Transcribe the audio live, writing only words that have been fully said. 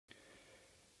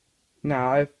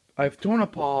Now I've torn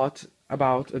apart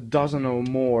about a dozen or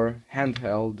more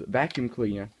handheld vacuum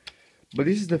cleaner, but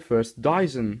this is the first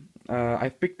Dyson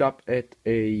I've picked up at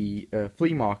a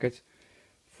flea market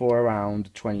for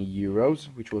around 20 euros,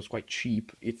 which was quite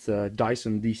cheap. It's a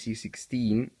Dyson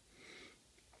DC16.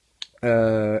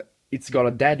 It's got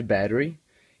a dead battery.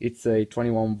 It's a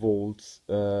 21 volts,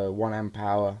 1 amp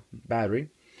hour battery.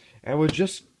 I was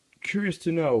just curious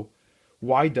to know,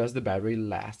 why does the battery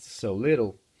last so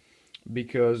little?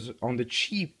 Because on the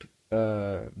cheap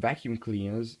vacuum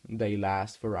cleaners, they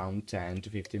last for around 10 to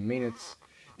 15 minutes.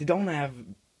 They don't have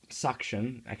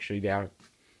suction. Actually, they are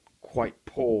quite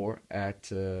poor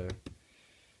at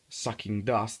sucking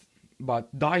dust.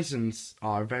 But Dysons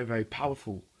are very, very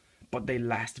powerful, but they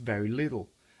last very little.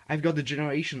 I've got the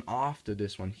generation after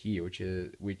this one here,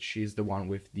 which is the one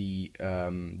with the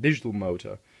digital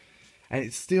motor, and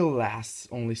it still lasts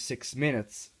only 6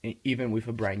 minutes, even with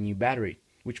a brand new battery,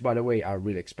 which, by the way, are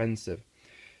really expensive.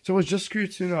 So I was just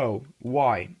curious to know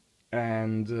why,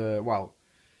 and well,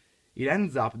 it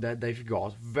ends up that they've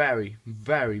got very,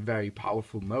 very, very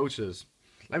powerful motors.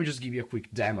 Let me just give you a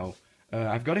quick demo.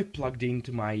 I've got it plugged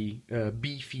into my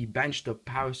beefy benchtop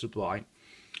power supply.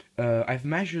 I've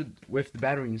measured with the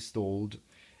battery installed,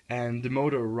 and the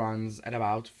motor runs at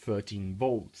about 13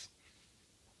 volts.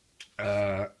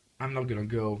 I'm not gonna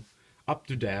go up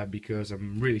to there because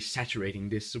I'm really saturating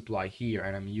this supply here,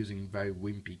 and I'm using very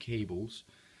wimpy cables.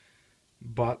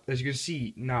 But as you can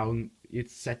see, now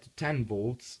it's set to 10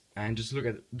 volts, and just look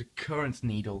at the current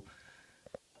needle.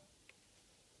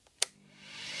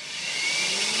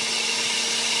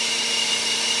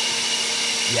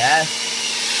 Yes,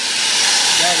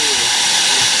 that is.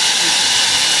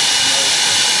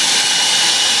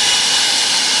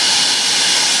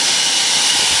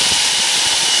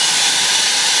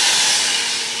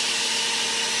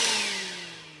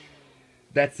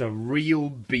 That's a real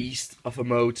beast of a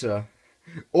motor.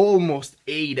 Almost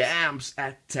 8 amps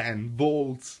at 10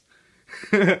 volts.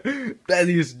 That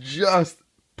is just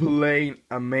plain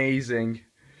amazing.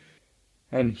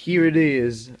 And here it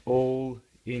is, all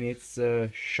in its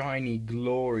shiny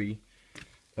glory.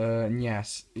 And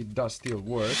yes, it does still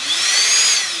work.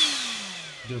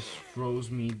 Just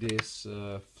throws me this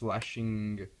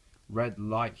flashing red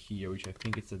light here, which I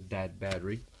think it's a dead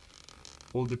battery.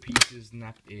 All the pieces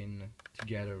snapped in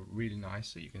together really nice,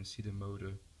 so you can see the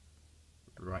motor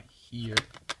right here.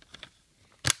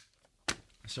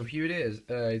 So here it is.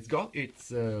 It's got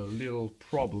its little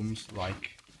problems,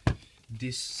 like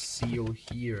this seal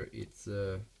here. It's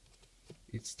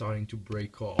starting to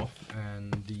break off,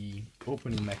 and the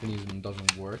opening mechanism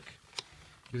doesn't work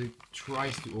because it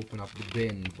tries to open up the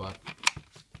bin, but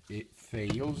it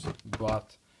fails.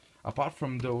 But apart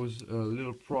from those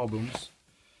little problems,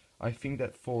 I think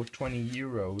that for 20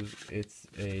 euros it's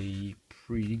a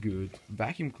pretty good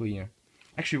vacuum cleaner.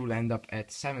 Actually, we'll end up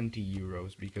at 70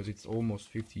 euros because it's almost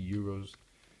 50 euros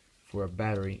for a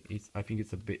battery. I think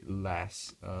it's a bit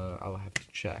less. I'll have to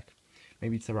check.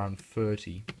 Maybe it's around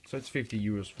 30. So it's 50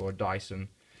 euros for a Dyson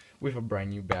with a brand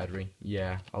new battery.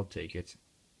 Yeah, I'll take it.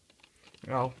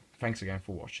 Well, thanks again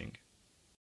for watching.